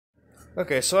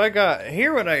Okay, so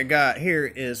what I got here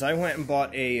is I went and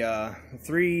bought a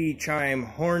 3-chime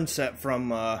horn set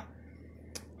from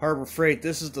Harbor Freight.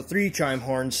 This is the 3-chime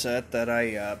horn set that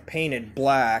I painted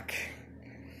black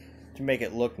to make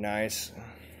it look nice.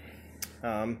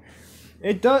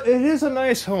 It is a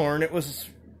nice horn. It was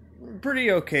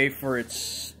pretty okay for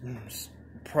its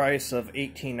price of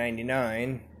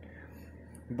 $18.99,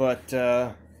 but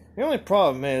the only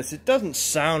problem is it doesn't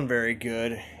sound very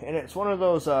good, and it's one of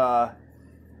those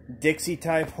Dixie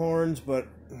type horns, but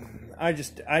I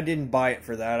didn't buy it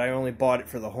for that. I only bought it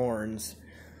for the horns.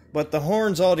 But the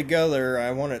horns all together,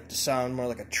 I want it to sound more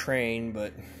like a train,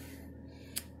 but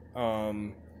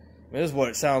this is what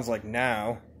it sounds like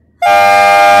now.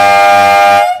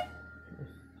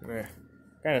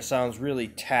 Kind of sounds really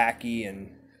tacky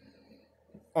and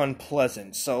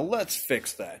unpleasant, so let's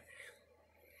fix that.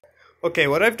 Okay,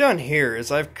 what I've done here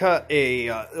is I've cut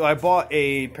I bought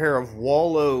a pair of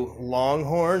Wallow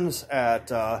Longhorns at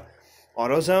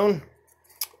AutoZone,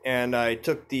 and I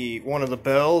took one of the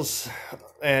bells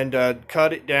and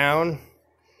cut it down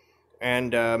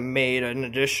and made an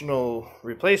additional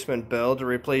replacement bell to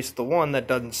replace the one that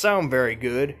doesn't sound very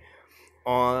good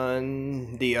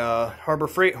on the Harbor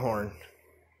Freight horn.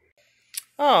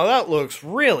 Oh, that looks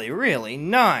really, really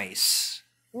nice.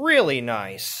 Really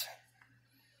nice.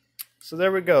 So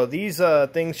there we go. These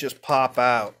things just pop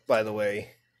out, by the way.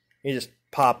 You just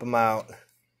pop them out.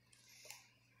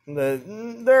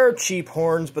 They're cheap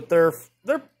horns, but they're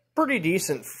pretty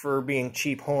decent for being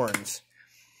cheap horns.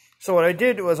 So what I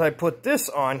did was I put this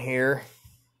on here,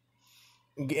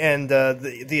 and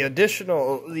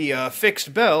the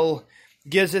fixed bell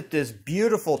gives it this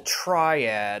beautiful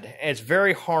triad, and it's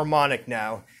very harmonic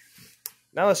now.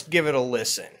 Now let's give it a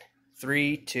listen.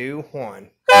 3, 2, 1.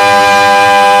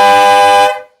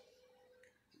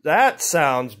 That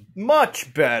sounds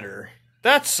much better.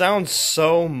 That sounds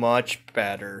so much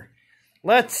better.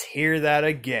 Let's hear that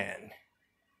again.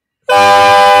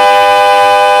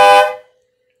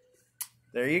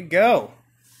 There you go.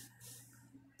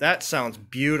 That sounds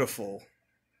beautiful.